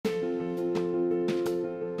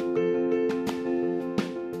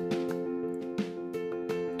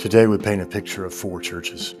Today we paint a picture of four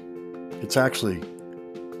churches. It's actually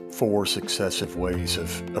four successive ways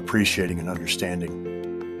of appreciating and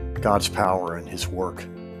understanding God's power and His work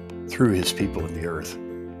through His people in the earth.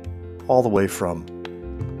 All the way from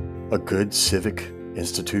a good civic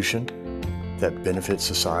institution that benefits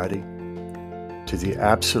society to the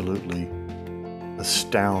absolutely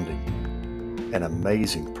astounding and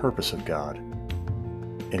amazing purpose of God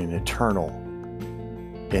in an eternal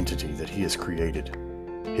entity that He has created,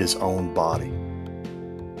 His own body,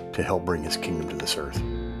 to help bring His kingdom to this earth.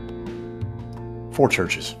 Four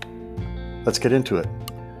churches. Let's get into it.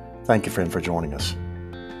 Thank you, friend, for joining us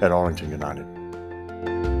at Arlington United.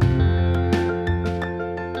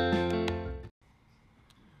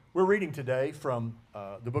 We're reading today from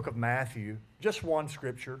the book of Matthew, just one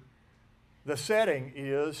scripture. The setting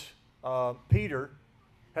is Peter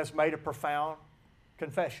has made a profound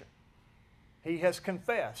confession. He has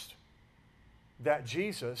confessed that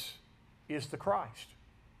Jesus is the Christ.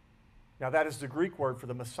 Now that is the Greek word for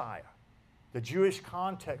the Messiah. The Jewish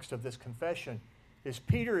context of this confession is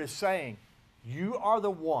Peter is saying, you are the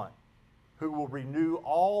one who will renew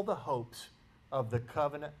all the hopes of the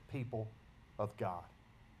covenant people of God.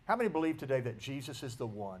 How many believe today that Jesus is the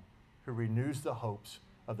one who renews the hopes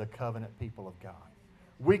of the covenant people of God?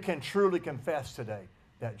 We can truly confess today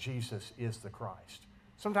that Jesus is the Christ.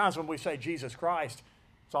 Sometimes when we say Jesus Christ,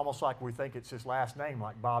 it's almost like we think it's His last name,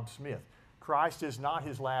 like Bob Smith. Christ is not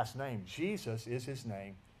His last name. Jesus is His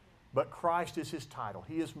name, but Christ is His title.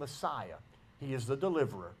 He is Messiah. He is the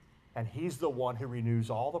deliverer, and He's the one who renews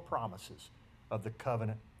all the promises of the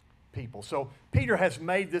covenant people. So Peter has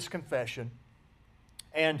made this confession,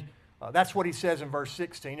 and that's what he says in verse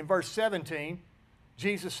 16. In verse 17,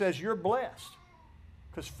 Jesus says, you're blessed,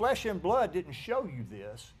 because flesh and blood didn't show you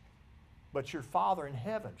this, but your Father in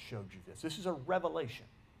heaven showed you this. This is a revelation.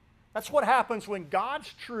 That's what happens when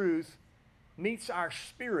God's truth meets our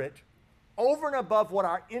spirit over and above what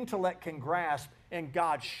our intellect can grasp, and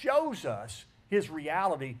God shows us His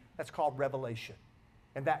reality. That's called revelation,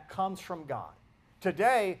 and that comes from God.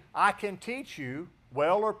 Today, I can teach you,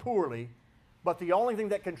 well or poorly, but the only thing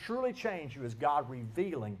that can truly change you is God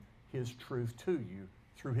revealing His truth to you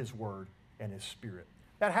through His Word and His Spirit.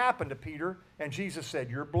 That happened to Peter, and Jesus said,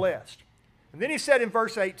 you're blessed. And then He said in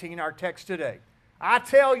verse 18, our text today, I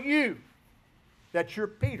tell you that you're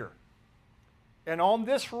Peter, and on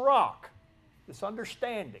this rock, this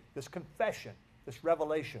understanding, this confession, this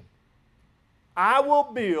revelation, I will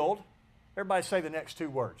build, everybody say the next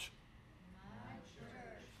two words. My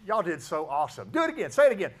church. Y'all did so awesome. Do it again. Say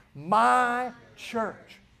it again. My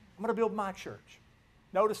church. I'm going to build my church.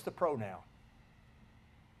 Notice the pronoun.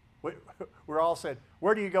 We're all said,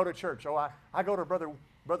 where do you go to church? Oh, I go to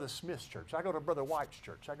Brother Smith's church. I go to Brother White's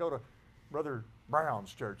church. I go to Brother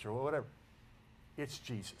Brown's church or whatever. It's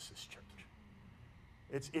Jesus'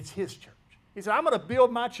 church. It's His church. He said, I'm going to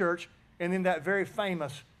build my church, and in that very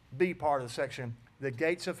famous B part of the section, the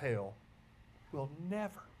gates of hell will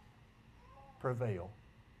never prevail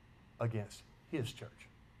against His church.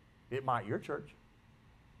 It might your church.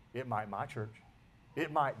 It might my church.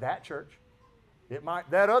 It might that church. It might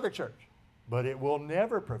that other church. But it will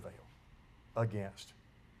never prevail against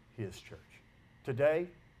His church. Today,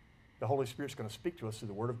 the Holy Spirit's going to speak to us through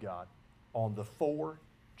the Word of God on the four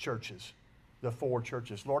churches. The four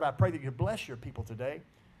churches. Lord, I pray that you bless your people today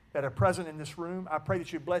that are present in this room. I pray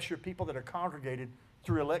that you bless your people that are congregated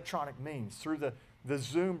through electronic means, through the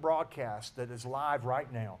Zoom broadcast that is live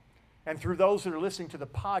right now, and through those that are listening to the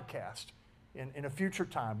podcast in a future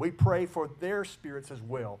time. We pray for their spirits as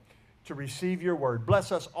well to receive your word.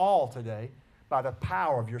 Bless us all today by the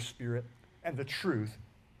power of your Spirit and the truth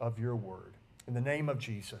of your word. In the name of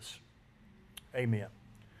Jesus, amen.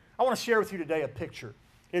 I want to share with you today a picture.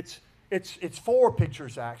 It's four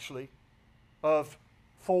pictures, actually, of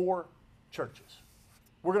four churches.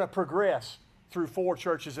 We're going to progress through four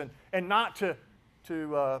churches, and not to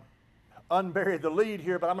unbury the lead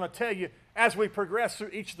here, but I'm going to tell you, as we progress through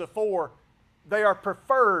each of the four, they are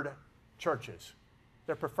preferred churches.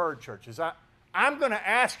 They're preferred churches. I'm going to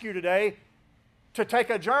ask you today to take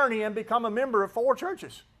a journey and become a member of four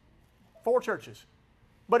churches. Four churches.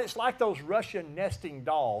 But it's like those Russian nesting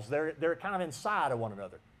dolls. They're kind of inside of one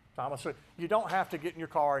another. Thomas, so you don't have to get in your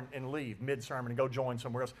car and leave mid-sermon and go join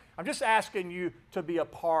somewhere else. I'm just asking you to be a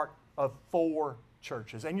part of four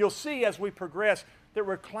churches. And you'll see as we progress that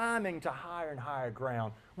we're climbing to higher and higher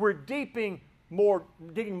ground. We're digging more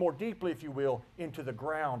deeply, if you will, into the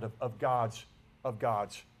ground of God's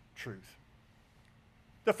truth.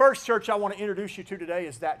 The first church I want to introduce you to today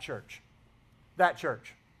is that church. That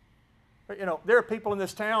church. You know, there are people in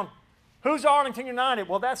this town Who's Arlington United?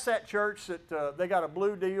 Well, that's that church that they got a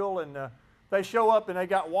blue deal, and they show up and they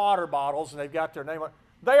got water bottles and they've got their name on.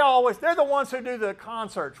 They're the ones who do the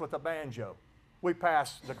concerts with the banjo. We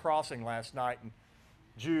passed the crossing last night, and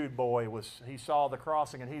Jude boy he saw the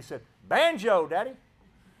crossing and he said, "Banjo, Daddy,"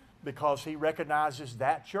 because he recognizes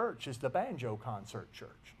that church as the banjo concert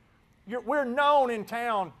church. We're known in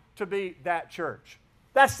town to be that church.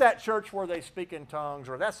 That's that church where they speak in tongues,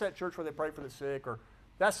 or that's that church where they pray for the sick, or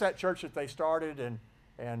that's that church that they started and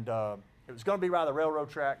it was going to be by the railroad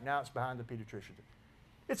track. Now it's behind the pediatrician.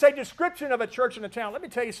 It's a description of a church in a town. Let me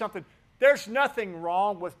tell you something. There's nothing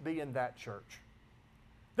wrong with being that church.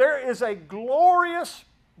 There is a glorious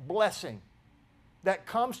blessing that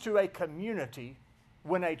comes to a community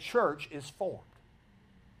when a church is formed.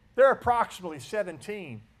 There are approximately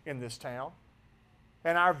 17 in this town.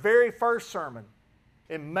 And our very first sermon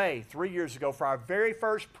in May, 3 years ago, for our very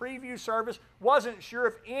first preview service, wasn't sure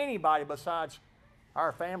if anybody besides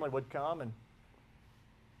our family would come, and,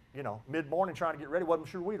 mid-morning trying to get ready, wasn't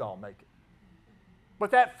sure we'd all make it.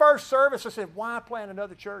 But that first service, I said, why plant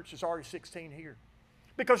another church? There's already 16 here.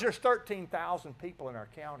 Because there's 13,000 people in our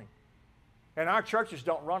county. And our churches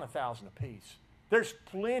don't run 1,000 apiece. There's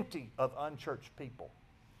plenty of unchurched people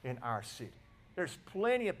in our city. There's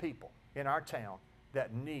plenty of people in our town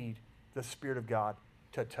that need the Spirit of God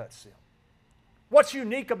to touch them. What's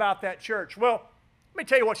unique about that church? Well, let me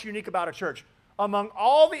tell you what's unique about a church. Among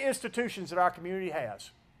all the institutions that our community has,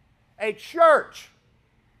 a church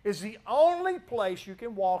is the only place you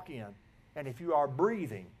can walk in, and if you are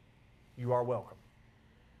breathing, you are welcome.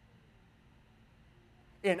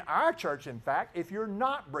 In our church, in fact, if you're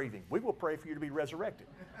not breathing, we will pray for you to be resurrected.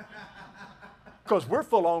 Because we're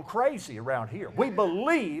full on crazy around here. We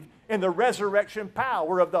believe in the resurrection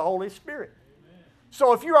power of the Holy Spirit. Amen.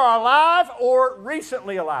 So if you are alive or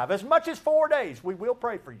recently alive, as much as 4 days, we will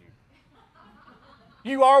pray for you.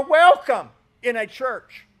 You are welcome in a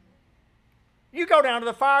church. You go down to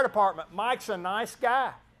the fire department. Mike's a nice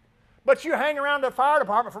guy. But you hang around the fire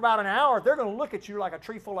department for about an hour, they're going to look at you like a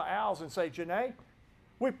tree full of owls and say, "Janae,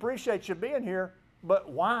 we appreciate you being here, but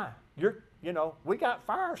why? We got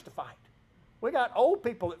fires to fight. We got old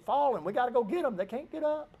people that fall, and we got to go get them. They can't get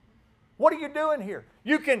up. What are you doing here?"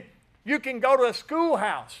 You can go to a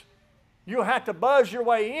schoolhouse. You'll have to buzz your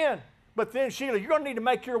way in, but then, Sheila, you're going to need to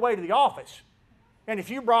make your way to the office. And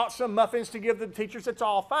if you brought some muffins to give the teachers, it's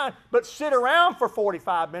all fine. But sit around for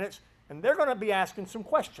 45 minutes, and they're going to be asking some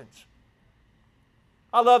questions.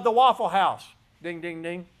 I love the Waffle House. Ding, ding,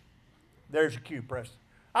 ding. There's your cue, Preston.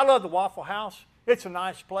 I love the Waffle House. It's a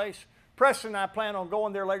nice place. Preston and I plan on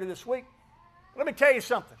going there later this week. Let me tell you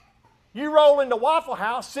something. You roll into Waffle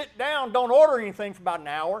House, sit down, don't order anything for about an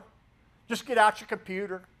hour. Just get out your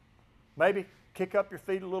computer, maybe kick up your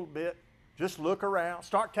feet a little bit, just look around,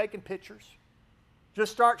 start taking pictures.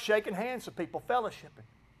 Just start shaking hands with people, fellowshipping.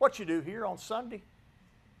 What you do here on Sunday.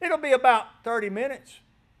 It'll be about 30 minutes.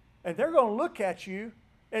 And they're going to look at you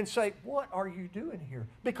and say, "What are you doing here?"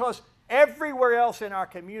 Because everywhere else in our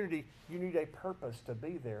community, you need a purpose to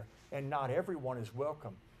be there. And not everyone is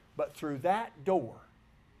welcome. But through that door,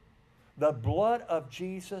 the blood of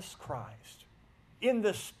Jesus Christ in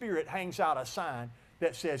the Spirit hangs out a sign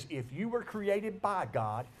that says, if you were created by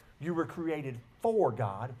God, you were created for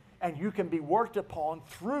God, and you can be worked upon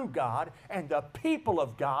through God, and the people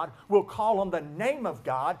of God will call on the name of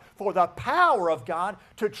God for the power of God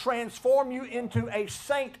to transform you into a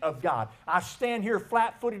saint of God. I stand here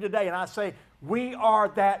flat-footed today and I say, we are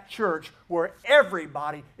that church where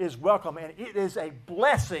everybody is welcome, and it is a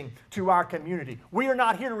blessing to our community. We are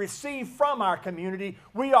not here to receive from our community.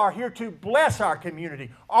 We are here to bless our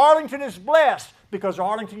community. Arlington is blessed because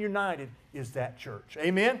Arlington United is that church.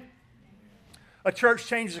 Amen? A church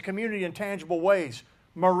changes a community in tangible ways.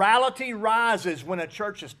 Morality rises when a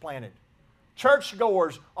church is planted.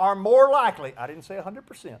 Churchgoers are more likely, I didn't say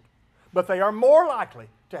 100%, but they are more likely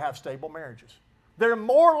to have stable marriages. They're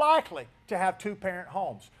more likely to have two-parent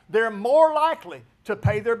homes. They're more likely to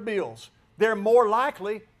pay their bills. They're more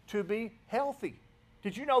likely to be healthy.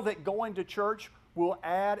 Did you know that going to church will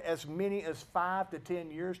add as many as 5 to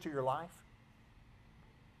 10 years to your life?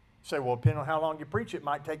 Say, well, depending on how long you preach, it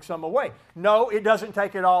might take some away. No, it doesn't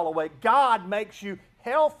take it all away. God makes you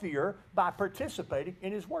healthier by participating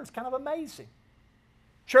in His Word. It's kind of amazing.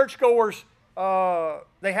 Churchgoers,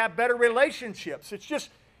 they have better relationships.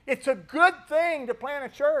 It's a good thing to plant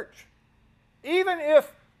a church. Even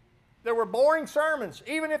if there were boring sermons,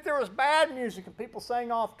 even if there was bad music and people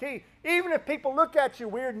sang off key, even if people looked at you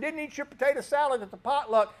weird and didn't eat your potato salad at the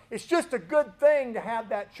potluck, it's just a good thing to have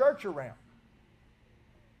that church around.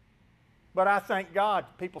 But I thank God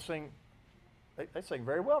people sing, they sing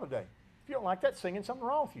very well today. you don't like that singing, something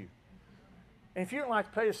wrong with you. And if you didn't like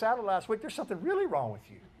to play the saddle last week, there's something really wrong with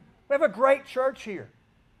you. We have a great church here.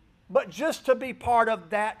 But just to be part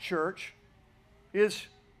of that church it's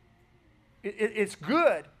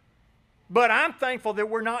good. But I'm thankful that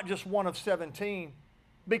we're not just one of 17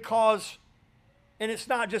 because, and it's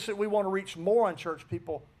not just that we want to reach more unchurched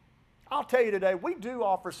people. I'll tell you today, we do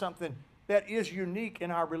offer something that is unique in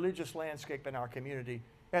our religious landscape in our community.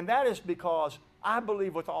 And that is because I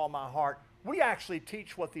believe with all my heart, we actually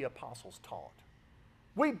teach what the apostles taught.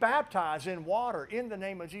 We baptize in water in the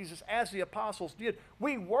name of Jesus as the apostles did.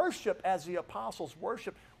 We worship as the apostles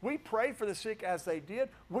worship. We pray for the sick as they did.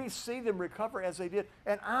 We see them recover as they did.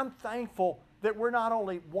 And I'm thankful that we're not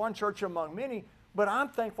only one church among many, but I'm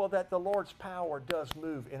thankful that the Lord's power does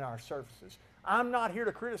move in our services. I'm not here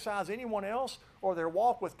to criticize anyone else or their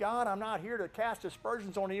walk with God. I'm not here to cast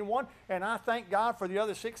aspersions on anyone. And I thank God for the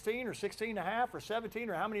other 16 or 16 and a half or 17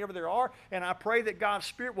 or how many ever there are. And I pray that God's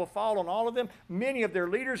Spirit will fall on all of them. Many of their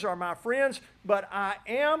leaders are my friends. But I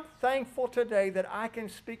am thankful today that I can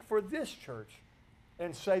speak for this church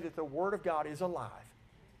and say that the Word of God is alive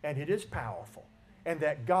and it is powerful and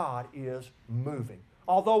that God is moving.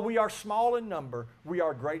 Although we are small in number, we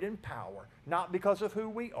are great in power, not because of who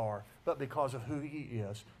we are, but because of who He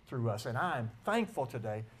is through us. And I am thankful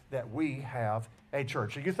today that we have a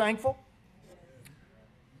church. Are you thankful?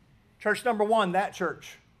 Church number one, that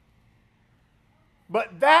church.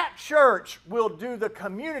 But that church will do the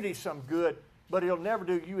community some good, but it'll never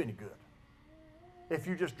do you any good if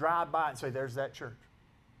you just drive by and say, there's that church.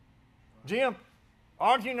 Jim,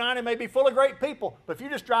 Arlington United may be full of great people, but if you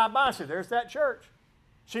just drive by and say, there's that church.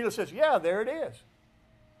 Sheila says, yeah, there it is.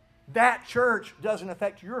 That church doesn't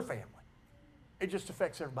affect your family. It just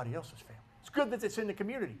affects everybody else's family. It's good that it's in the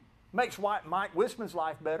community. Makes Mike Wisman's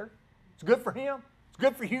life better. It's good for him. It's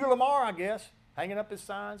good for Hugh Lamar, I guess, hanging up his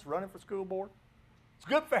signs, running for school board. It's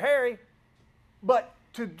good for Harry. But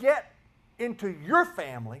to get into your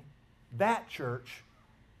family, that church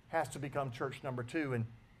has to become church number two, and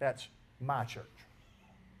that's my church.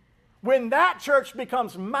 When that church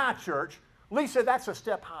becomes my church, Lisa, that's a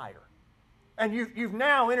step higher. And you've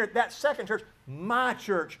now entered that second church. My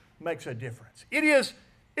church makes a difference.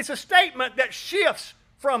 It's a statement that shifts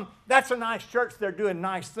from that's a nice church, they're doing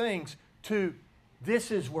nice things, to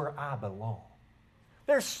this is where I belong.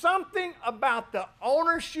 There's something about the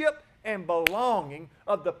ownership and belonging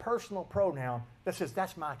of the personal pronoun that says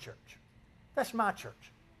that's my church. That's my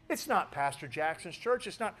church. It's not Pastor Jackson's church.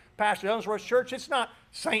 It's not Pastor Ellsworth's church. It's not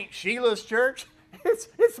St. Sheila's church.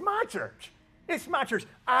 It's my church. It's my church.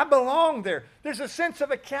 I belong there. There's a sense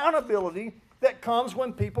of accountability that comes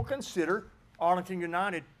when people consider Arlington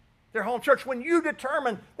United their home church. When you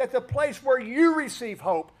determine that the place where you receive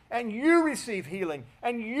hope and you receive healing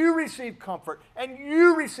and you receive comfort and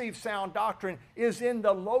you receive sound doctrine is in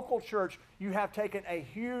the local church, you have taken a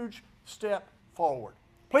huge step forward.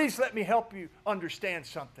 Please let me help you understand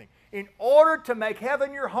something. In order to make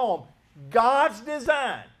heaven your home, God's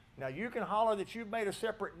design. Now, you can holler that you've made a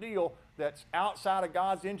separate deal that's outside of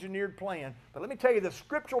God's engineered plan. But let me tell you, the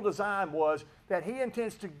scriptural design was that He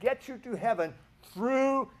intends to get you to heaven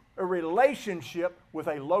through a relationship with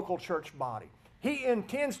a local church body. He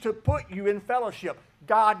intends to put you in fellowship.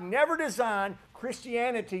 God never designed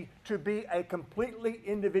Christianity to be a completely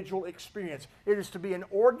individual experience. It is to be an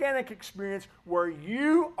organic experience where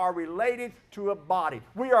you are related to a body.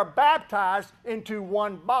 We are baptized into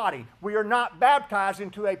one body. We are not baptized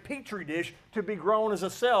into a petri dish to be grown as a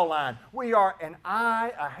cell line. We are an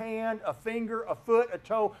eye, a hand, a finger, a foot, a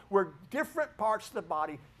toe. We're different parts of the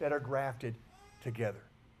body that are grafted together.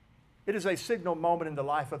 It is a signal moment in the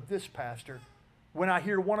life of this pastor when I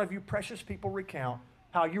hear one of you precious people recount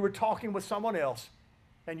how you were talking with someone else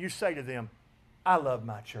and you say to them, I love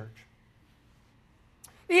my church.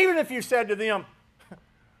 Even if you said to them,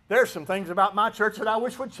 there's some things about my church that I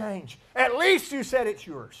wish would change. At least you said it's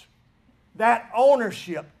yours. That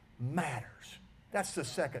ownership matters. That's the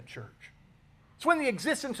second church. It's when the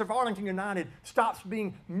existence of Arlington United stops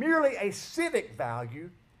being merely a civic value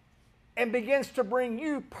and begins to bring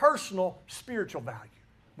you personal spiritual value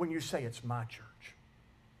when you say it's my church.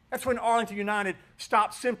 That's when Arlington United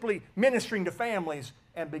stops simply ministering to families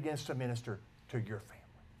and begins to minister to your family.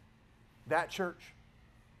 That church,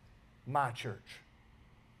 my church,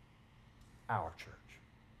 our church.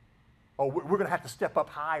 Oh, we're going to have to step up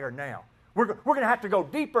higher now. We're going to have to go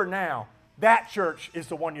deeper now. That church is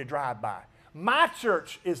the one you drive by. My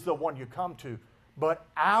church is the one you come to, but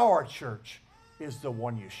our church is the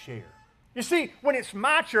one you share. You see, when it's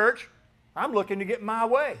my church, I'm looking to get my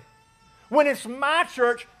way. When it's my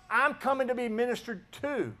church, I'm coming to be ministered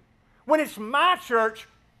to. When it's my church,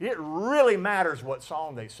 it really matters what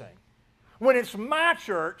song they sing. When it's my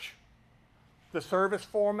church, the service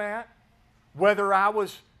format, whether I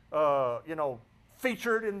was,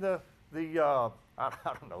 featured in the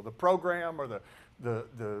program or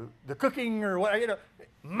the cooking or what,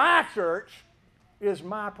 my church is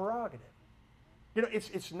my prerogative.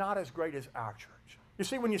 It's not as great as our church. You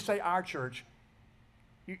see, when you say our church,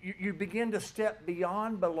 you begin to step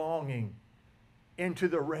beyond belonging into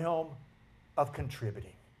the realm of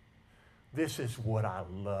contributing. This is what I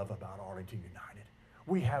love about Arlington United.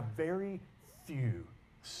 We have very few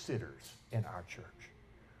sitters in our church.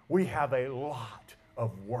 We have a lot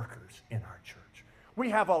of workers in our church.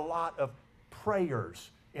 We have a lot of prayers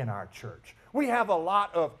in our church. We have a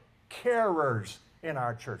lot of carers in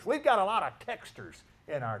our church. We've got a lot of texters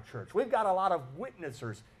in our church. We've got a lot of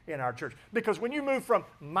witnessers in our church. Because when you move from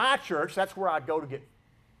my church, that's where I go to get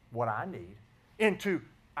what I need, into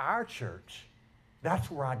our church,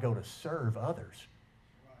 that's where I go to serve others.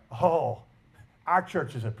 Oh, our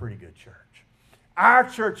church is a pretty good church. Our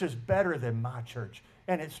church is better than my church,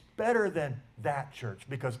 and it's better than that church,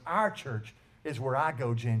 because our church is where I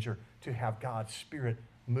go, Ginger, to have God's Spirit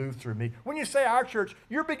move through me. When you say our church,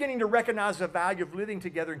 you're beginning to recognize the value of living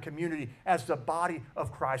together in community as the body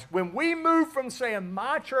of Christ. When we move from saying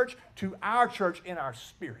my church to our church in our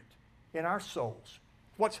spirit, in our souls,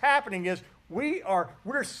 what's happening is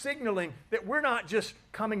we're signaling that we're not just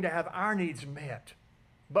coming to have our needs met,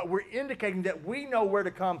 but we're indicating that we know where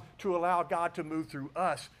to come to allow God to move through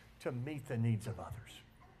us to meet the needs of others.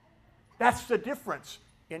 That's the difference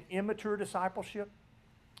in immature discipleship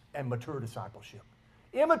and mature discipleship.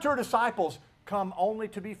 Immature disciples come only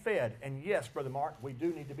to be fed. And yes, Brother Mark, we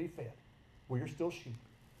do need to be fed. We are still sheep.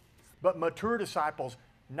 But mature disciples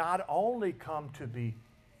not only come to be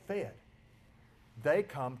fed, they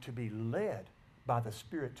come to be led by the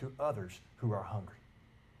Spirit to others who are hungry.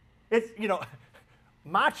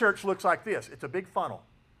 My church looks like this. It's a big funnel.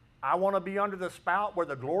 I want to be under the spout where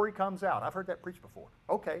the glory comes out. I've heard that preached before.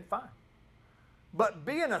 Okay, fine. But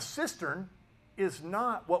being a cistern is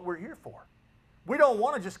not what we're here for. We don't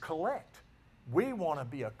want to just collect. We want to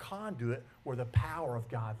be a conduit where the power of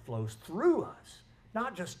God flows through us,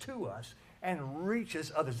 not just to us, and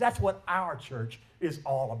reaches others. That's what our church is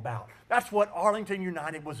all about. That's what Arlington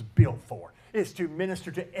United was built for, is to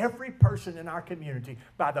minister to every person in our community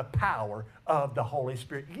by the power of the Holy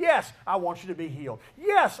Spirit. Yes, I want you to be healed.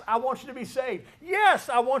 Yes, I want you to be saved. Yes,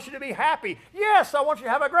 I want you to be happy. Yes, I want you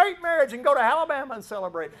to have a great marriage and go to Alabama and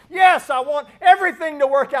celebrate. Yes, I want everything to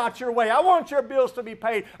work out your way. I want your bills to be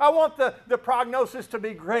paid. I want the prognosis to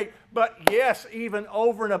be great. But yes, even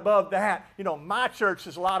over and above that, my church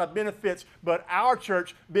has a lot of benefits, but our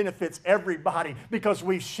church benefits everybody because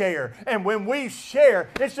we share. And when we share,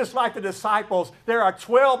 it's just like the disciples. There are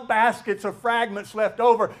 12 baskets of fragments left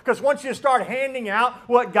over, because once you start handing out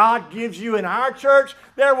what God gives you in our church,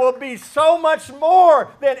 there will be so much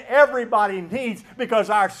more than everybody needs, because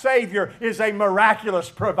our Savior is a miraculous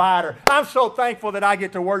provider. I'm so thankful that I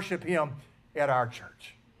get to worship Him at our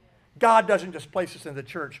church. God doesn't just place us in the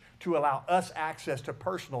church to allow us access to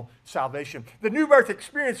personal salvation. The new birth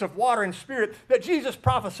experience of water and spirit that Jesus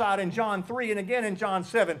prophesied in John 3 and again in John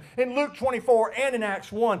 7, in Luke 24 and in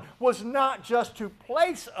Acts 1 was not just to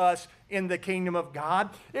place us in the kingdom of God.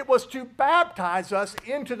 It was to baptize us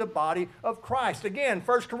into the body of Christ. Again,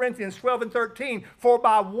 1 Corinthians 12 and 13, for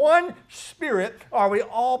by one Spirit are we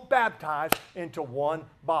all baptized into one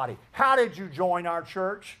body. How did you join our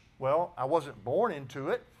church? Well, I wasn't born into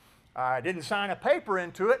it. I didn't sign a paper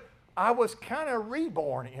into it. I was kind of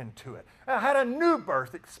reborn into it. I had a new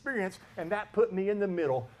birth experience, and that put me in the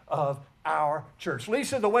middle of our church.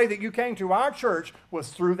 Lisa, the way that you came to our church was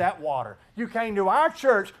through that water. You came to our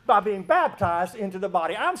church by being baptized into the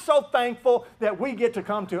body. I'm so thankful that we get to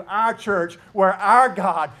come to our church where our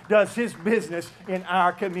God does His business in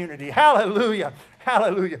our community. Hallelujah.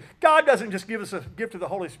 Hallelujah. God doesn't just give us a gift of the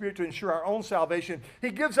Holy Spirit to ensure our own salvation.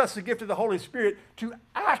 He gives us the gift of the Holy Spirit to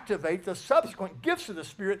activate the subsequent gifts of the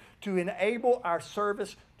Spirit to enable our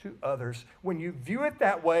service to others. When you view it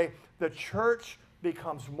that way, the church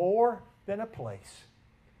becomes more than a place.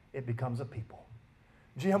 It becomes a people.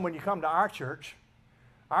 Jim, when you come to our church,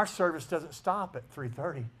 our service doesn't stop at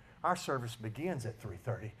 3:30. Our service begins at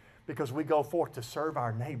 3:30 because we go forth to serve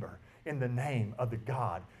our neighbor in the name of the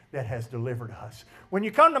God that has delivered us. When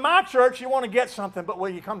you come to my church, you want to get something, but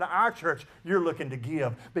when you come to our church, you're looking to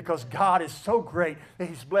give, because God is so great that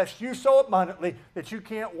He's blessed you so abundantly that you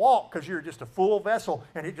can't walk because you're just a full vessel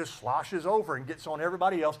and it just sloshes over and gets on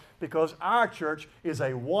everybody else, because our church is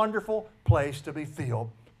a wonderful place to be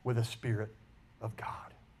filled with the Spirit of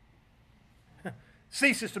God.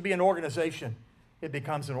 Ceases to be an organization it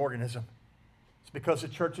becomes an organism. It's because the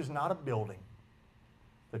church is not a building.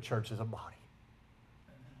 The church is a body.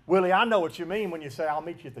 Willie, I know what you mean when you say, I'll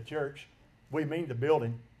meet you at the church. We mean the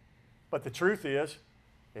building. But the truth is,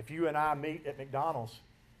 if you and I meet at McDonald's,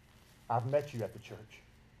 I've met you at the church.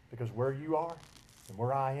 Because where you are, and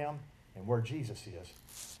where I am, and where Jesus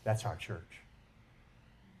is, that's our church.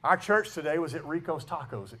 Our church today was at Rico's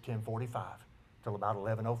Tacos at 10:45 till about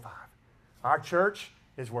 11:05. Our church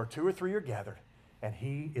is where 2 or 3 are gathered, and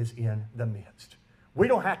He is in the midst. We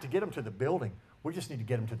don't have to get them to the building. We just need to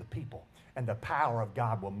get them to the people. And the power of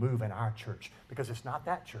God will move in our church, because it's not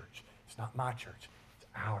that church. It's not my church. It's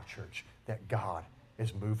our church that God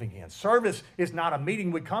is moving in. Service is not a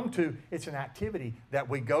meeting we come to. It's an activity that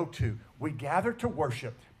we go to. We gather to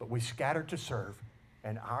worship, but we scatter to serve.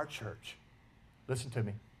 And our church, listen to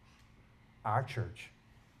me, our church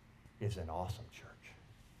is an awesome church.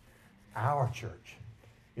 Our church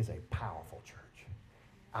is a powerful church.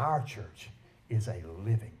 Our church is a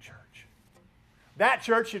living church. That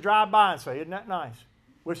church you drive by and say, isn't that nice?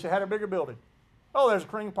 Wish they had a bigger building. Oh, there's a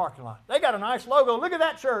clean parking lot. They got a nice logo. Look at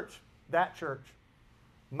that church. That church.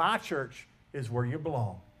 My church is where you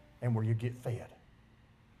belong and where you get fed.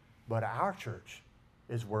 But our church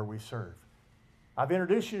is where we serve. I've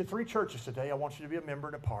introduced you to 3 churches today I want you to be a member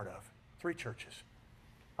and a part of. 3 churches.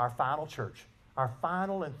 Our final church. Our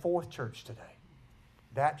final and 4th church today.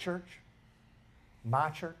 That church, my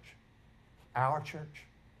church, our church.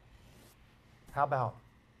 How about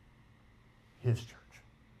His church?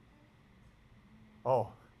 Oh,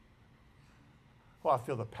 well, I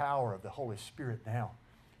feel the power of the Holy Spirit now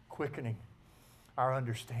quickening our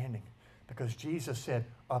understanding, because Jesus said,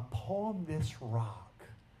 upon this rock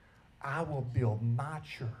I will build my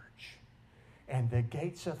church, and the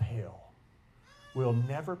gates of hell will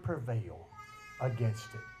never prevail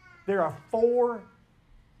against it. There are 4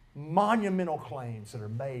 monumental claims that are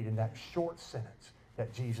made in that short sentence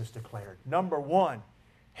that Jesus declared. Number 1,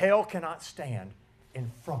 hell cannot stand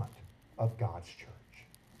in front of God's church.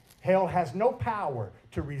 Hell has no power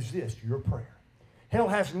to resist your prayer. Hell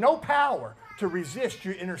has no power to resist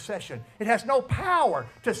your intercession. It has no power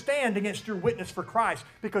to stand against your witness for Christ,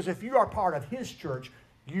 because if you are part of His church,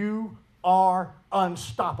 you are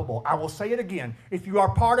unstoppable. I will say it again. If you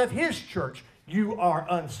are part of His church, you are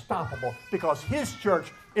unstoppable, because His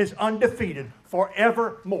church is undefeated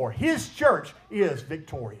forevermore. His church is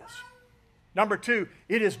victorious. Number 2,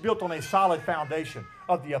 it is built on a solid foundation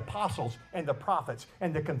of the apostles and the prophets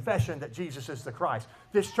and the confession that Jesus is the Christ.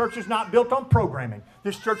 This church is not built on programming.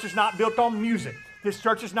 This church is not built on music. This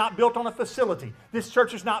church is not built on a facility. This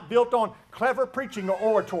church is not built on clever preaching or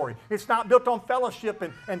oratory. It's not built on fellowship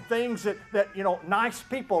and things that, nice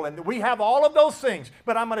people. And we have all of those things.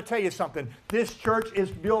 But I'm going to tell you something. This church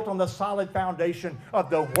is built on the solid foundation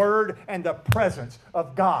of the Word and the presence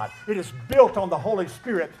of God. It is built on the Holy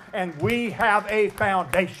Spirit, and we have a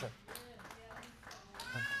foundation.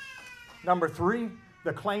 Number 3,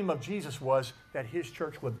 the claim of Jesus was that His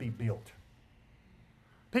church would be built.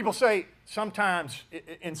 People say sometimes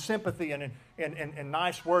in sympathy and in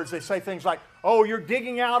nice words, they say things like, oh, you're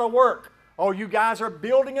digging out of work. Oh, you guys are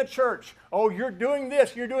building a church. Oh, you're doing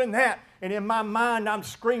this, you're doing that. And in my mind, I'm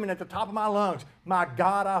screaming at the top of my lungs, my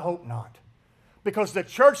God, I hope not. Because the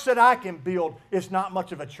church that I can build is not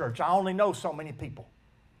much of a church. I only know so many people.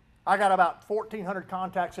 I got about 1,400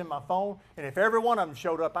 contacts in my phone, and if every one of them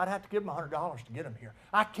showed up, I'd have to give them $100 to get them here.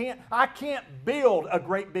 I can't build a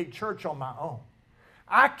great big church on my own.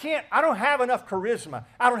 I don't have enough charisma.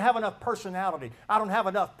 I don't have enough personality. I don't have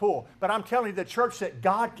enough pull. But I'm telling you, the church that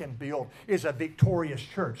God can build is a victorious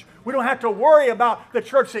church. We don't have to worry about the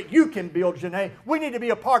church that you can build, Janae. We need to be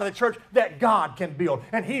a part of the church that God can build.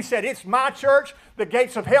 And He said, it's my church. The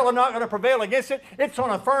gates of hell are not going to prevail against it. It's on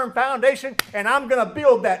a firm foundation, and I'm going to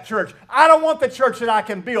build that church. I don't want the church that I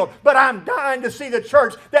can build, but I'm dying to see the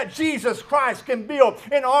church that Jesus Christ can build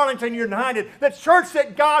in Arlington United, the church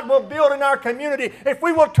that God will build in our community. If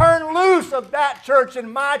we will turn loose of that church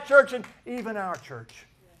and my church and even our church,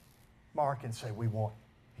 Mark, and say we want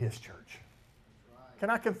His church.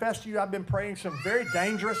 Can I confess to you, I've been praying some very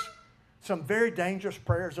dangerous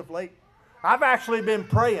prayers of late. I've actually been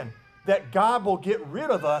praying that God will get rid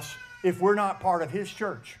of us if we're not part of His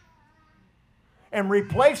church and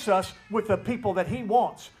replace us with the people that He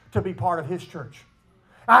wants to be part of His church.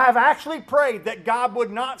 I have actually prayed that God would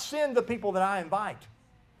not send the people that I invite,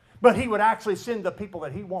 but He would actually send the people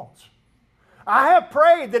that He wants. I have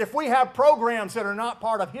prayed that if we have programs that are not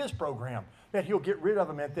part of His program, that He'll get rid of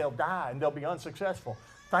them and they'll die and they'll be unsuccessful.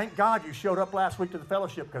 Thank God you showed up last week to the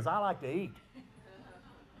fellowship, because I like to eat.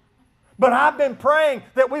 But I've been praying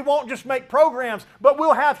that we won't just make programs, but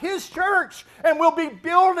we'll have His church and we'll be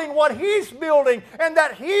building what He's building and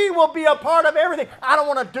that He will be a part of everything. I don't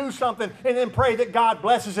want to do something and then pray that God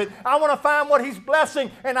blesses it. I want to find what He's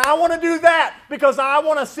blessing, and I want to do that because I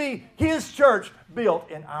want to see His church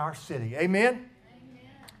built in our city. Amen?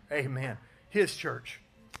 Amen. Amen. His church.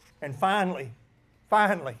 And finally,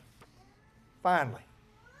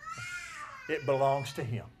 it belongs to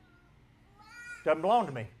Him. Doesn't belong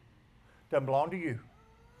to me. Doesn't belong to you.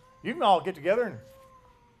 You can all get together and,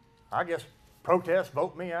 I guess, protest,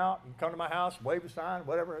 vote me out. You can come to my house, wave a sign,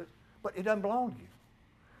 whatever it is. But it doesn't belong to you.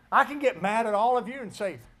 I can get mad at all of you and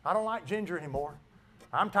say, I don't like Ginger anymore.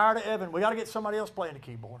 I'm tired of Evan. We got to get somebody else playing the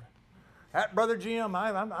keyboard. That Brother Jim,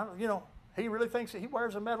 he really thinks that he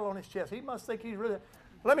wears a medal on his chest. He must think he's really...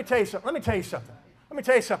 Let me tell you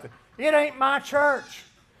something. It ain't my church.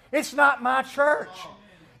 It's not my church.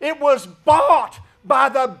 It was bought by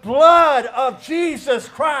the blood of Jesus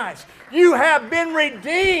Christ. You have been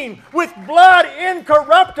redeemed with blood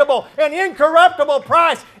incorruptible, an incorruptible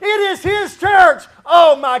price. It is His church.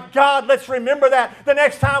 Oh my God, let's remember that the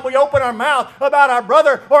next time we open our mouth about our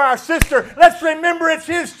brother or our sister. Let's remember it's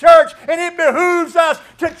His church, and it behooves us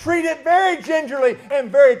to treat it very gingerly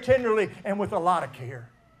and very tenderly and with a lot of care.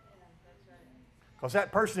 Because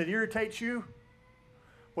that person that irritates you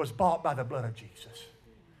was bought by the blood of Jesus.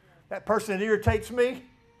 That person that irritates me,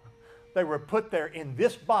 they were put there in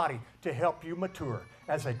this body to help you mature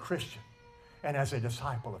as a Christian and as a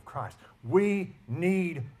disciple of Christ. We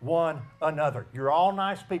need one another. You're all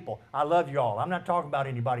nice people. I love you all. I'm not talking about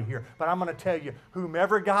anybody here, but I'm going to tell you,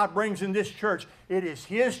 whomever God brings in this church, it is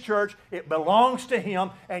His church. It belongs to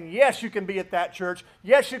Him. And yes, you can be at that church.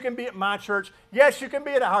 Yes, you can be at my church. Yes, you can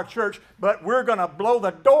be at our church. But we're going to blow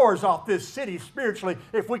the doors off this city spiritually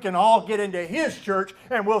if we can all get into His church,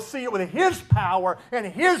 and we'll see it with His power and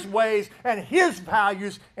His ways and His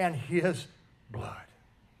values and His blood.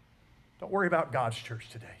 Don't worry about God's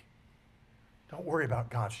church today. Don't worry about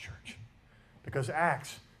God's church. Because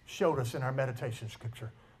Acts showed us in our meditation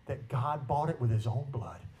scripture that God bought it with His own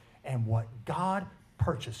blood. And what God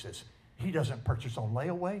purchases, He doesn't purchase on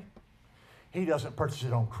layaway. He doesn't purchase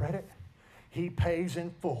it on credit. He pays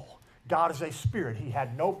in full. God is a spirit. He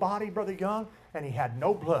had no body, Brother Young, and He had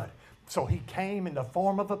no blood. So He came in the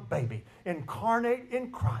form of a baby, incarnate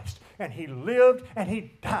in Christ, and He lived and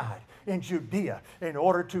He died in Judea in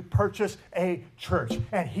order to purchase a church.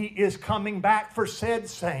 And He is coming back for said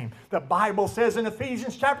same. The Bible says in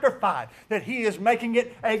Ephesians chapter 5 that He is making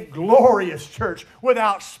it a glorious church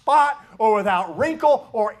without spot or without wrinkle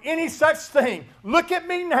or any such thing. Look at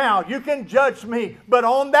me now. You can judge me. But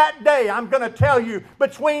on that day, I'm going to tell you,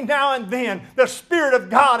 between now and then, the Spirit of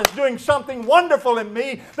God is doing something wonderful in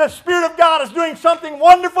me. The Spirit of God is doing something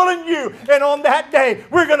wonderful in you. And on that day,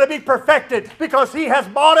 we're going to be perfected because He has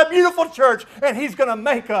bought a beautiful church and He's going to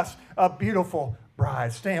make us a beautiful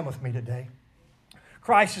bride. Stand with me today.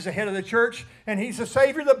 Christ is the head of the church, and He's the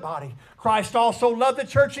Savior of the body. Christ also loved the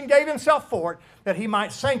church and gave Himself for it, that He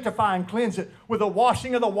might sanctify and cleanse it with the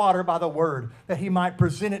washing of the water by the Word, that He might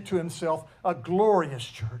present it to Himself a glorious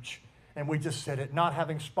church. And we just said it, not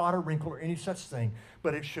having spot or wrinkle or any such thing,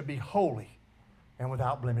 but it should be holy and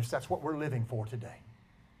without blemish. That's what we're living for today.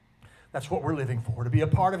 That's what we're living for, to be a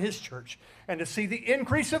part of His church and to see the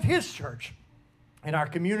increase of His church in our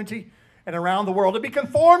community and around the world, to be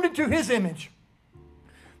conformed into His image,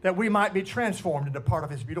 that we might be transformed into part of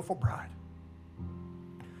His beautiful bride.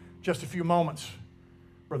 Just a few moments,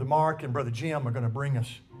 Brother Mark and Brother Jim are going to bring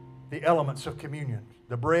us the elements of communion,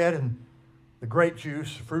 the bread and the grape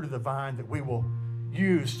juice, fruit of the vine, that we will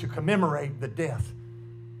use to commemorate the death,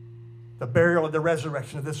 the burial, and the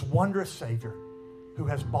resurrection of this wondrous Savior who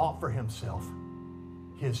has bought for Himself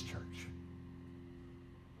His church.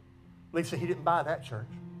 Lisa, He didn't buy that church.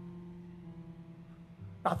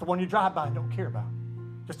 Not the one you drive by and don't care about.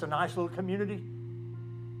 Just a nice little community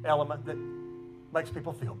element that makes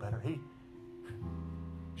people feel better.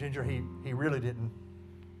 Ginger, he really didn't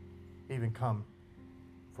even come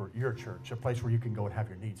for your church, a place where you can go and have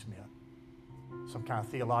your needs met. Some kind of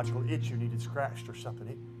theological itch you needed scratched or something.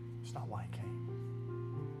 It's not why He came.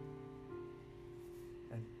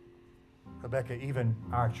 And Rebecca, even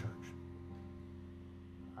our church,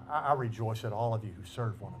 I rejoice at all of you who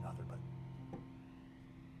serve one another, but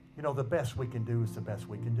you know, the best we can do is the best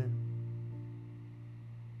we can do.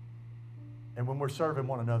 And when we're serving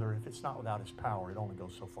one another, if it's not without His power, it only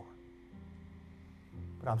goes so far.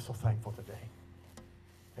 But I'm so thankful today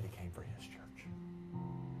that He came for His church.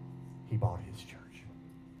 He bought His church.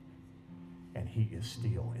 And He is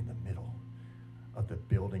still in the middle of the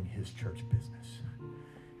building His church business.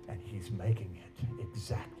 and He's making it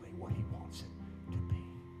exactly what He wants it to be.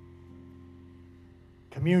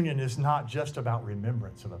 Communion is not just about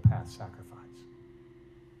remembrance of a past sacrifice.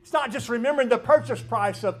 It's not just remembering the purchase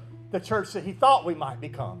price of the church that He thought we might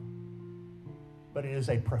become, but it is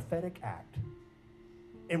a prophetic act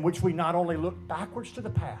in which we not only look backwards to the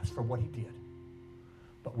past for what He did,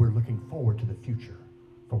 but we're looking forward to the future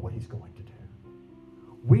for what He's going to do.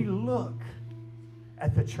 We look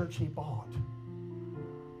at the church He bought,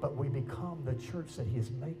 but we become the church that He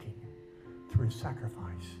is making through His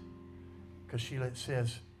sacrifice. Because Sheila, it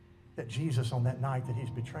says that Jesus, on that night that He's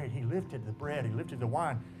betrayed, He lifted the bread, He lifted the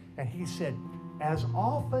wine, and He said, as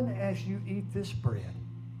often as you eat this bread,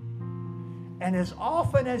 and as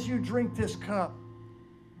often as you drink this cup,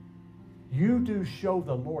 you do show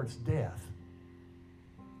the Lord's death.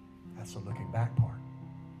 That's the looking back part.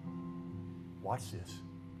 Watch this.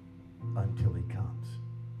 Until He comes.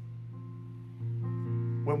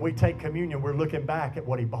 When we take communion, we're looking back at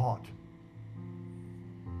what He bought.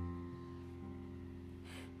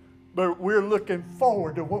 But we're looking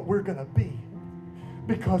forward to what we're going to be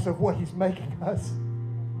because of what He's making us.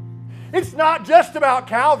 It's not just about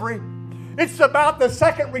Calvary. It's about the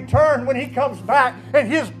second return when He comes back and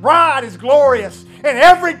His bride is glorious. And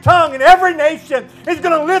every tongue and every nation is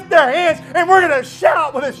going to lift their hands and we're going to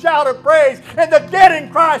shout with a shout of praise. And the dead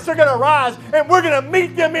in Christ are going to rise and we're going to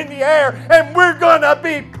meet them in the air and we're going to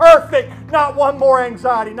be perfect. Not one more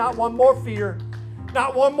anxiety, not one more fear,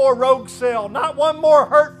 not one more rogue cell, not one more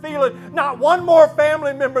hurt feeling, not one more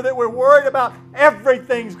family member that we're worried about.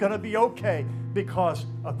 Everything's going to be okay because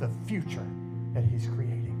of the future that He's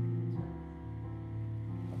creating.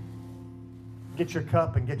 Get your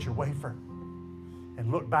cup and get your wafer and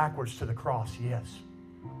look backwards to the cross, yes.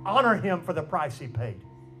 Honor Him for the price He paid.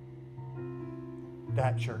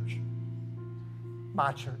 That church,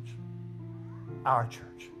 my church, our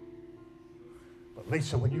church. But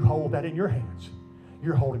Lisa, when you hold that in your hands,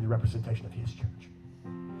 you're holding the representation of His church.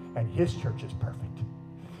 And His church is perfect.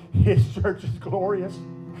 His church is glorious.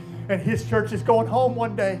 And His church is going home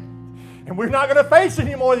one day. And we're not going to face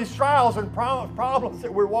any more of these trials and problems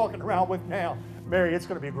that we're walking around with now. Mary, it's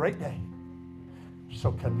going to be a great day.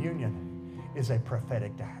 So communion is a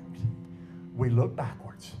prophetic act. We look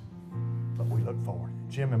backwards, but we look forward.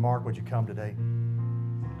 Jim and Mark, would you come today?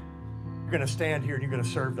 You're going to stand here and you're going to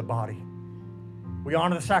serve the body. We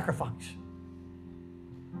honor the sacrifice,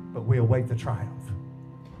 but we await the triumph.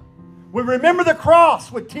 We remember the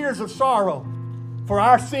cross with tears of sorrow for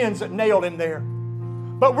our sins that nailed Him there.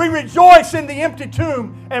 But we rejoice in the empty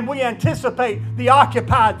tomb and we anticipate the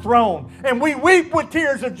occupied throne. And we weep with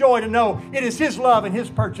tears of joy to know it is His love and His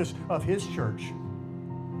purchase of His church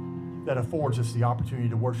that affords us the opportunity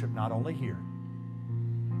to worship not only here,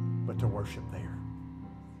 but to worship there.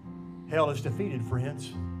 Hell is defeated,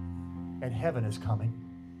 friends, and heaven is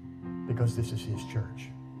coming because this is His church.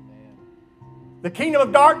 The kingdom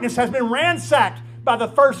of darkness has been ransacked by the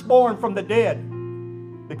firstborn from the dead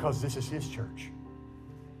because this is His church.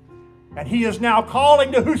 And He is now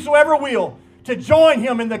calling to whosoever will to join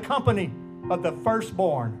Him in the company of the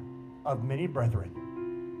firstborn of many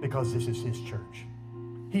brethren, because this is His church.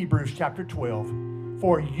 Hebrews chapter 12,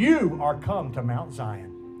 for you are come to Mount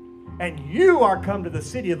Zion, and you are come to the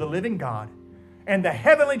city of the living God, and the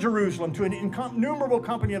heavenly Jerusalem, to an innumerable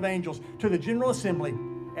company of angels, to the general assembly,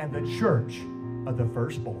 and the church of the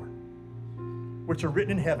firstborn, which are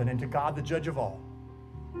written in heaven, and to God the judge of all,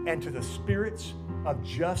 and to the spirits of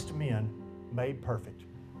just men made perfect.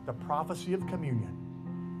 The prophecy of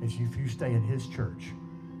communion is if you stay in His church,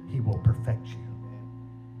 He will perfect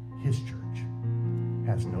you. His church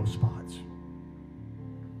has no spots.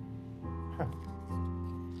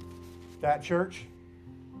 That church,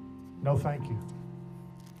 no thank you.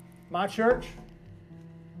 My church,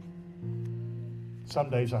 some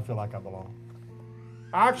days I feel like I belong.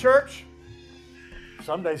 Our church,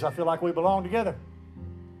 some days I feel like we belong together.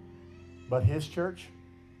 But His church,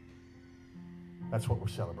 that's what we're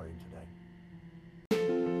celebrating today.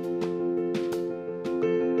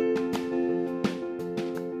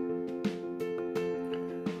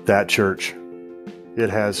 That church, it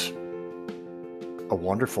has a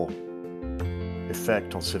wonderful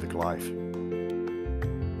effect on civic life.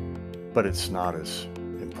 But it's not as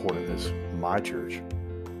important as my church,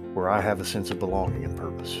 where I have a sense of belonging and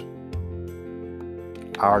purpose.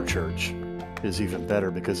 Our church is even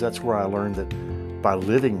better because that's where I learned that by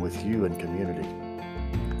living with you in community,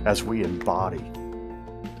 as we embody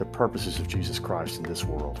the purposes of Jesus Christ in this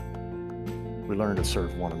world, we learn to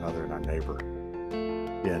serve one another and our neighbor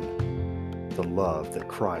in the love that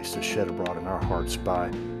Christ has shed abroad in our hearts by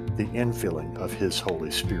the infilling of His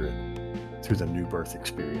Holy Spirit through the new birth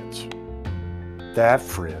experience. That,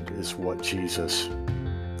 friend, is what Jesus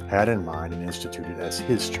had in mind and instituted as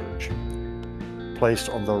his church, placed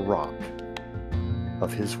on the rock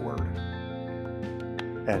of his word.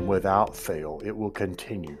 And without fail, it will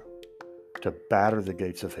continue to batter the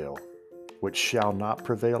gates of hell, which shall not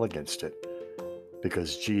prevail against it,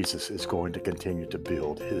 because Jesus is going to continue to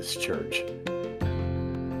build his church.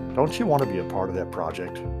 Don't you want to be a part of that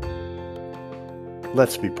project?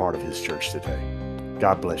 Let's be part of his church today.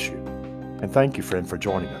 God bless you. And thank you, friend, for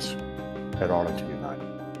joining us at Arlington